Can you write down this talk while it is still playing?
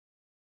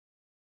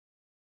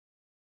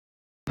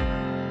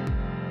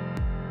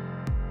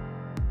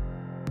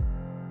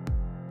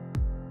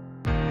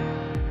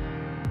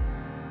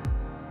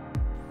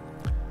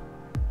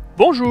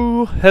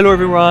Bonjour! Hello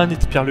everyone,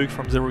 it's Pierre-Luc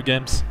from Zero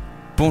Games.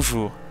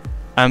 Bonjour,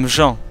 I'm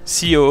Jean,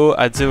 COO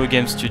at Zero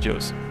Game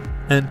Studios.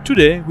 And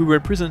today we will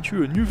present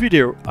you a new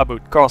video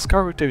about cars'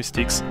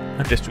 characteristics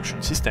and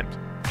destruction systems.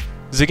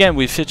 The game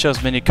will feature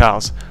many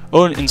cars,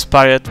 all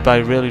inspired by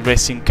real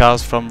racing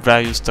cars from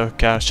various stock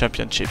car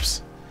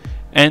championships.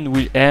 And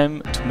we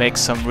aim to make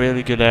some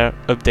regular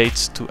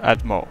updates to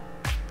add more,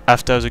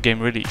 after the game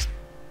release.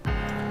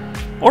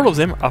 All of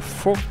them have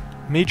 4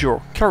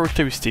 major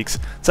characteristics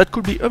that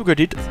could be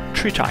upgraded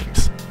 3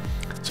 times.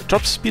 The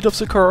top speed of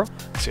the car,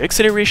 the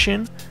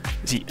acceleration,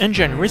 the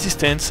engine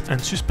resistance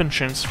and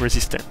suspension's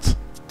resistance.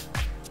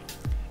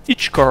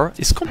 Each car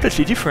is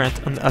completely different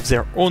and has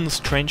their own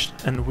strengths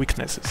and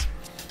weaknesses.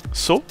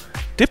 So,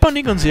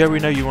 depending on the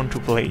arena you want to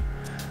play,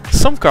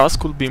 some cars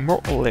could be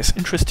more or less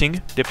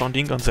interesting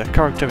depending on their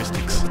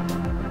characteristics.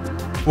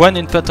 One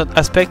important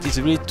aspect is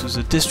related to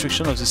the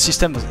destruction of the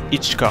system of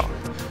each car.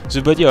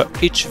 The body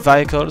of each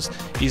vehicle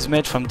is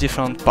made from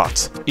different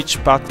parts,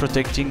 each part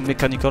protecting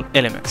mechanical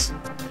elements.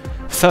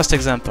 First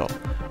example,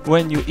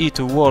 when you hit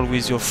a wall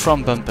with your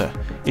front bumper,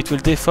 it will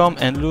deform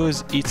and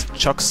lose its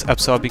shocks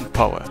absorbing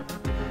power.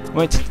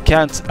 When it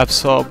can't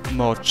absorb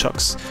more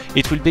shocks,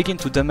 it will begin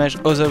to damage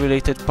other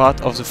related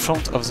parts of the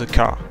front of the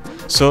car.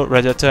 So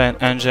radiator and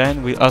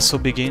engine will also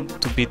begin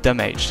to be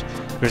damaged,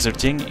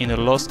 resulting in a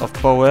loss of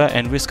power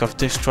and risk of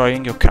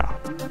destroying your car.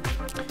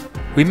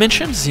 We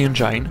mentioned the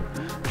engine,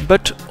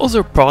 but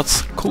other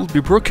parts could be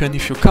broken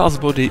if your car's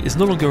body is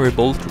no longer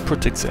able to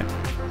protect them.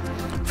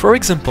 For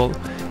example,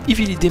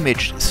 heavily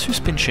damaged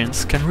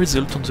suspensions can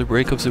result on the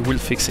break of the wheel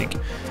fixing,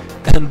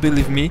 and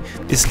believe me,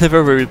 it's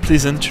never very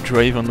pleasant to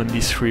drive on only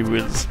 3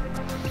 wheels.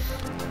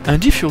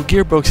 And if your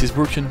gearbox is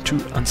broken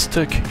too and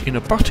stuck in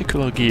a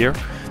particular gear,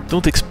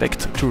 don't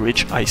expect to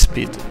reach high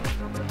speed.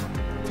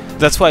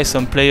 That's why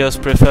some players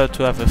prefer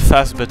to have a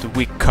fast but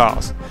weak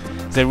cars.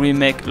 They will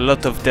make a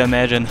lot of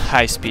damage and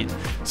high speed,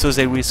 so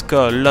they will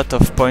score a lot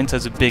of points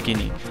at the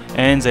beginning,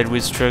 and they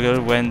will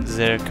struggle when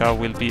their car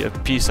will be a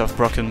piece of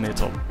broken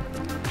metal.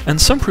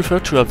 And some prefer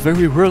to have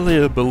very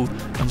reliable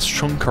and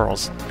strong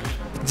cars.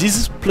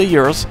 These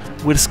players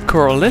will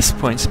score less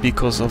points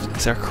because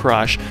of their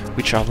crash,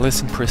 which are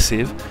less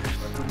impressive,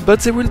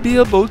 but they will be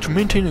able to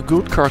maintain a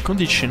good car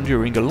condition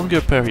during a longer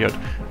period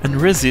and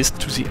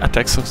resist to the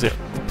attacks of their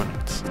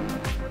opponents.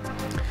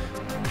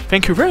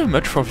 Thank you very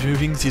much for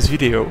viewing this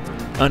video,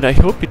 and I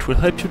hope it will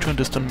help you to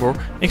understand more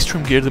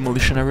Extreme Gear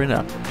Demolition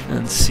Arena,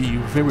 and see you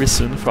very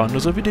soon for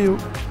another video.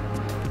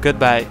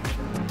 Goodbye.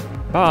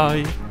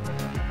 Bye!